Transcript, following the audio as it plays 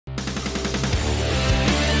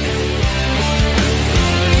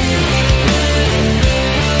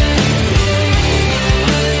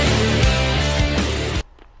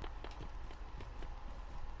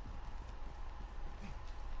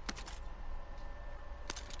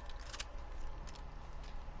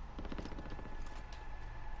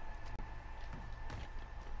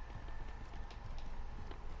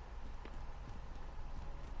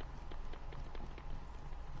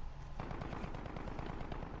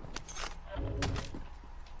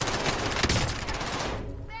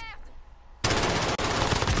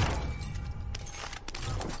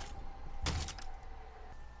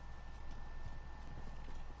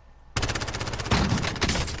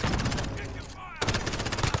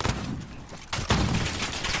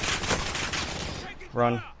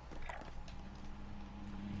Run.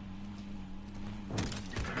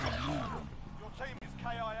 Your team is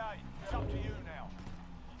KIA. It's up to you now.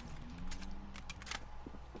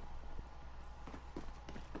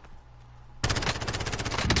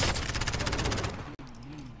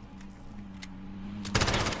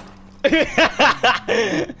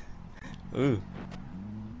 Ooh.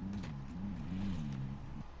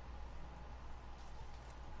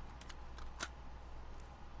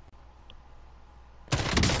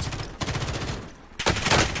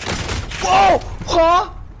 Whoa! Huh?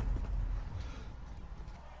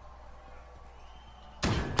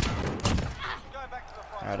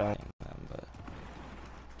 I don't remember.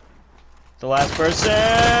 The last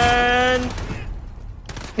person.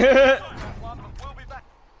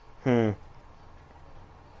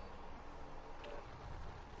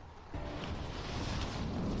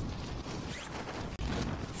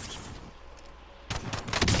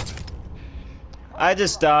 I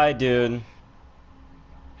just died, dude.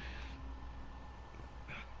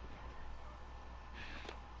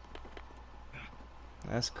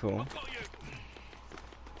 That's cool.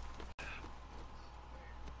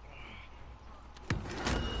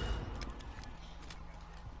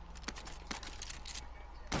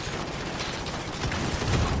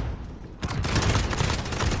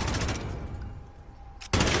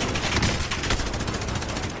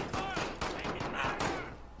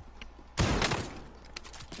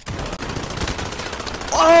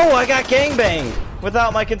 Oh, I got gangbanged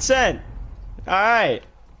without my consent. Alright.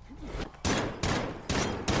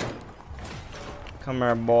 Come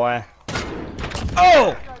here, boy.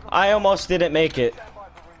 Oh! I almost didn't make it.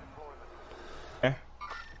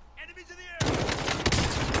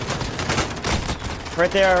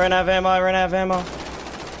 Right there, I ran out of ammo, I ran out of ammo.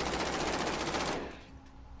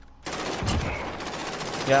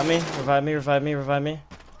 Got me? Revive me, revive me, revive me.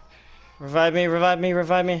 Revive me, revive me,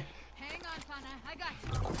 revive me. Hang on, Pana. I got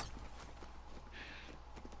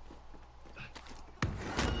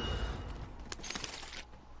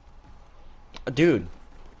you. Dude.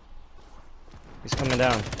 He's coming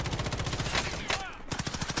down.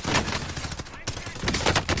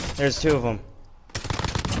 There's two of them.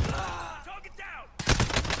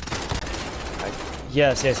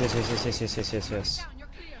 Yes, yes, yes, yes, yes, yes, yes, yes, yes, yes.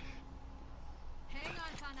 Hang on,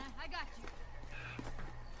 Pana. I got you.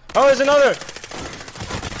 Oh, there's another!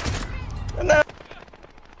 No.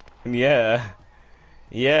 Yeah.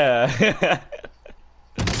 Yeah.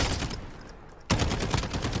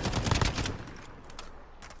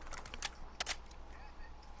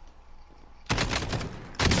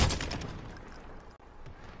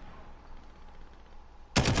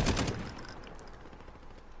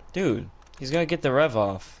 Dude, he's gonna get the rev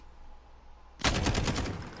off.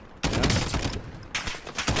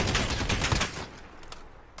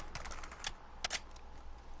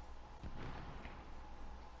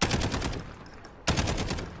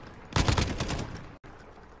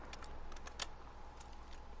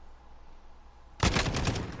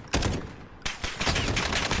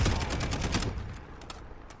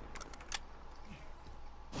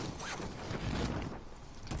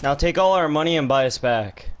 Now take all our money and buy us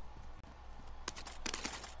back.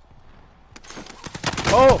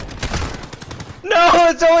 Oh! No,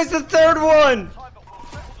 it's always the third one!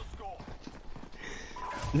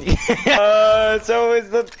 It's always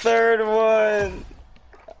the third one!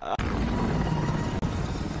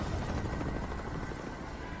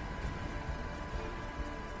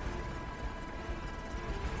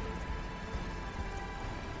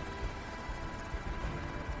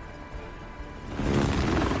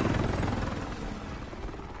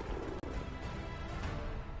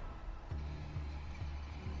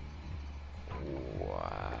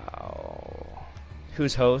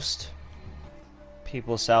 Who's host?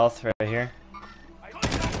 People south right here.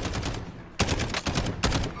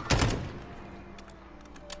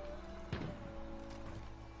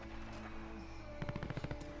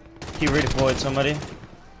 He redeployed somebody.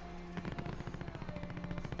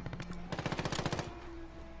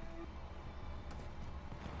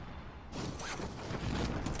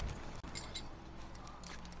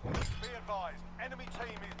 Be advised, enemy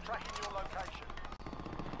team is tracking your location.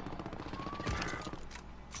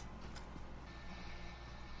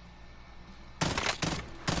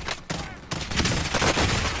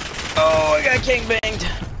 Oh, I got gangbanged.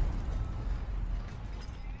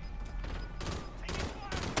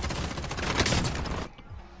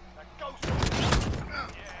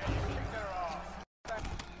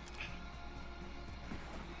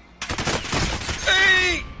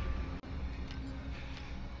 Hey!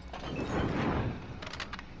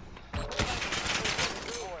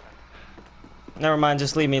 Never mind,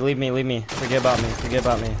 just leave me, leave me, leave me. Forget about me, forget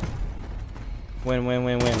about me. Win, win,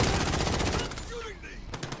 win, win.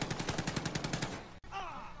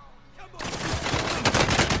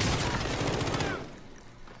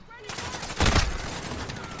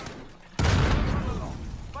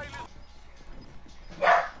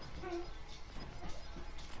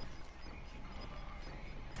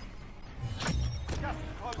 Gas is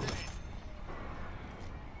closing in.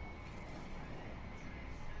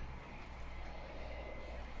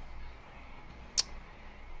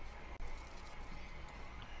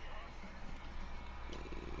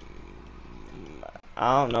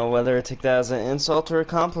 I don't know whether to take that as an insult or a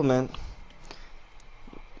compliment.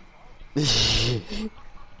 You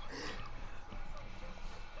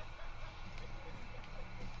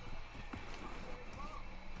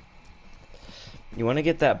want to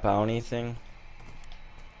get that bounty thing?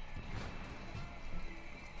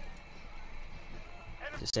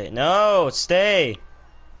 Just stay. No, stay.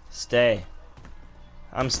 Stay.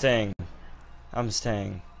 I'm staying. I'm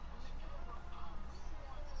staying.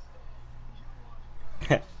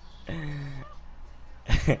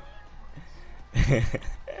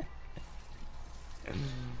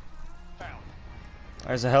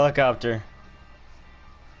 There's a helicopter.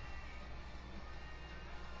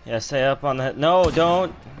 Yeah, stay up on the. No,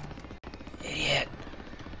 don't. Idiot.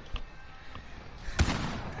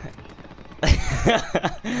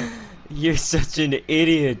 You're such an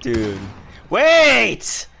idiot, dude.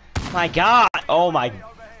 Wait! My God. Oh my.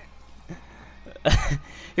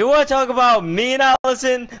 You want to talk about me and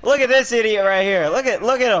Allison? Look at this idiot right here. Look at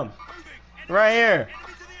him. Right here.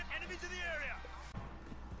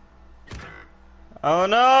 Oh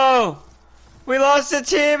no! We lost a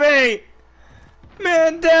teammate!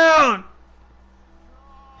 Man down!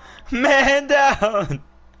 Man down!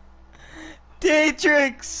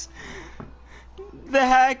 Datrix! The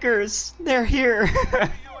hackers! They're here!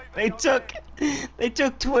 They took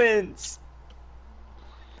twins!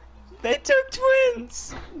 They took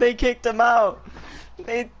twins! They kicked them out!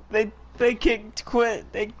 They kicked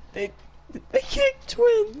they kicked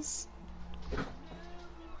twins!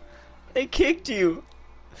 They kicked you!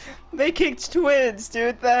 They kicked twins,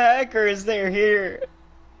 dude! The hackers, they're here!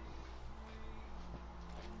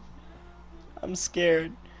 I'm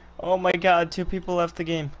scared. Oh my God, 2 people left the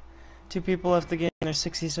game. 2 people left the game. There's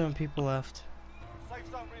 67 people left. Safe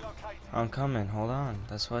zone relocated. I'm coming, hold on.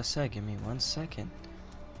 That's what I said, give me 1 second.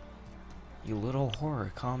 You little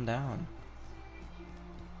whore, calm down.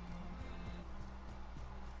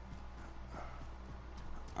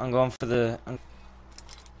 I'm going for the...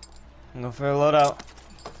 I'm going for a loadout.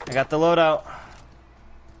 I got the loadout.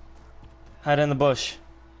 Hide in the bush.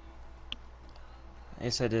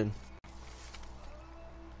 Yes, I did.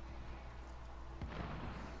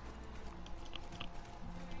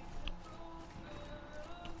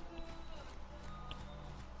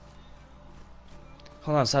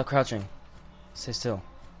 Hold on, stop crouching. Stay still.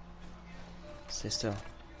 Stay still.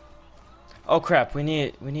 Oh crap, we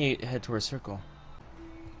need to head towards circle.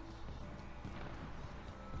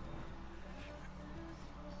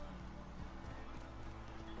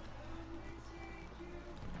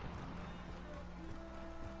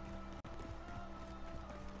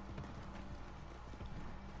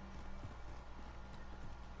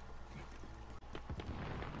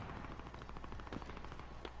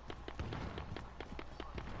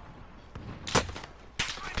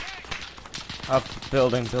 Up,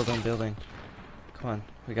 building. Come on,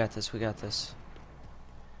 we got this.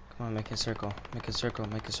 Come on, make a circle.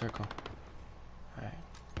 Alright.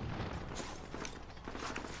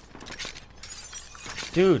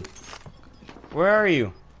 Dude, where are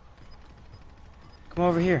you? Come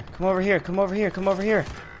over here.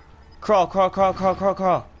 Crawl.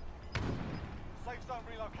 Safe zone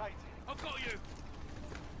relocated. I've got you.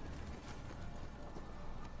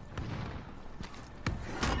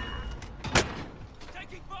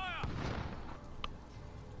 Taking fire.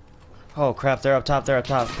 Oh crap, they're up top.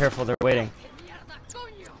 Careful, they're waiting.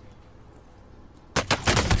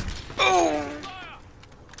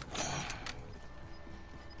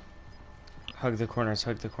 Hug the corners.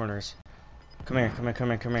 Come here.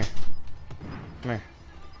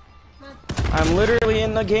 I'm literally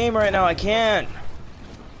in the game right now, I can't.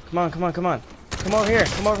 Come on. Come over here.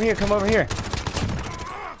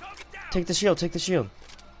 Take the shield. Get to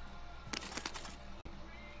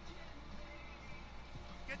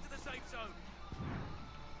the safe zone.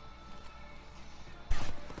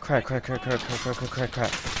 Crack. Come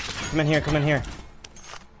in here.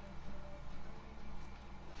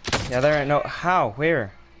 Yeah, there ain't no... How?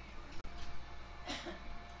 Where?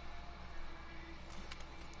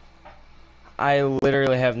 I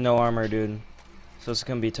literally have no armor, dude. So it's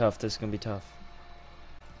gonna be tough. This is gonna be tough.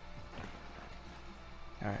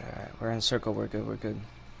 Alright, alright. We're in a circle. We're good. We're good.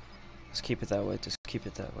 Let's keep it that way. Just keep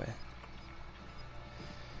it that way.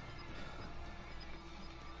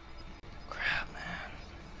 Crap, man.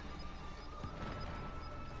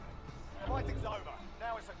 Fighting's over.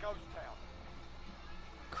 Now it's a ghost town.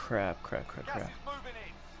 Crap, crap, crap, Gas crap. is moving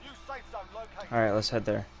in. New safe zone located. Alright, let's head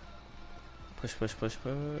there. Push, push, push,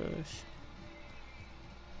 push.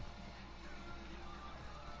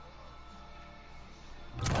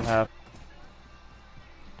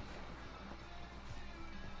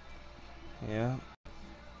 Yeah.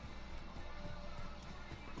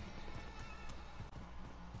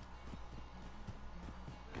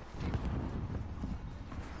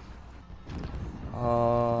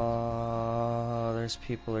 Oh, there's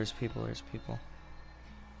people, there's people, there's people.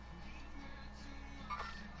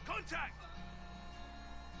 Contact!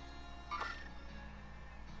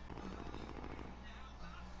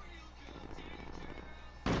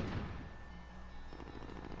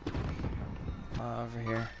 Over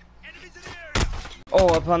here. Enemies in the area! Oh,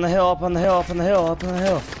 up on the hill, up on the hill, up on the hill, up on the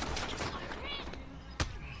hill.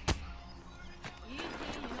 Easy,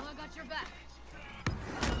 you know I got your back.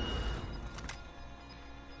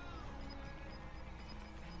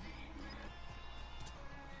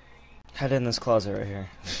 Head in this closet right here.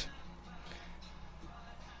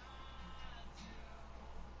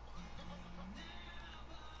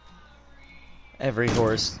 Every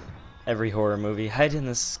horror movie. Hide in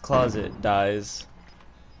this closet, dies.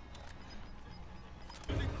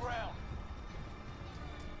 Losing ground.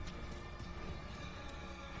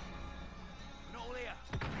 Not all here.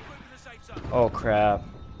 Move to the safe zone. Oh crap.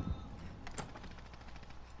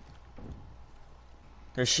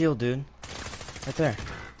 There's shield, dude. Right there.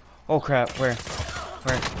 Oh crap, where?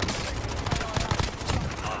 Where?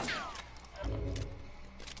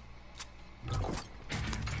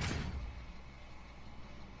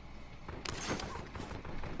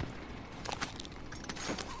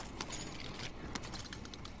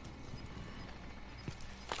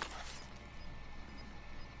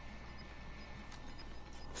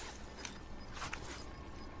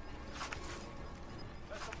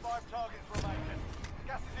 Less than 5 targets remaining.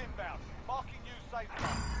 Gas is inbound. Marking new safe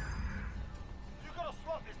zone. You gotta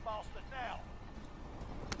slot this bastard now.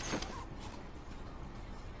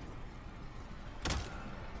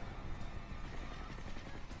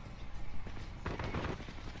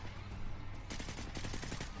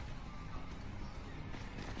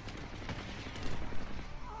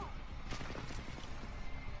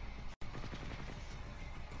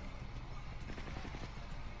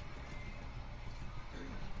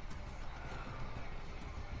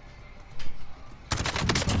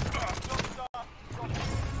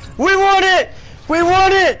 We won it! We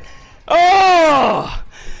won it! Oh!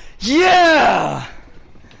 Yeah!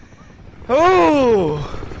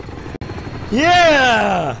 Oh!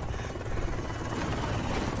 Yeah!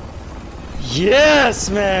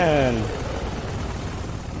 Yes, man!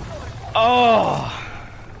 Oh!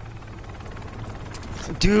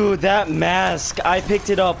 Dude, that mask, I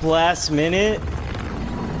picked it up last minute.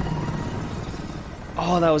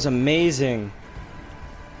 Oh, that was amazing.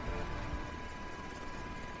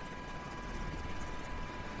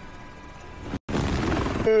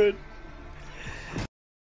 Dude.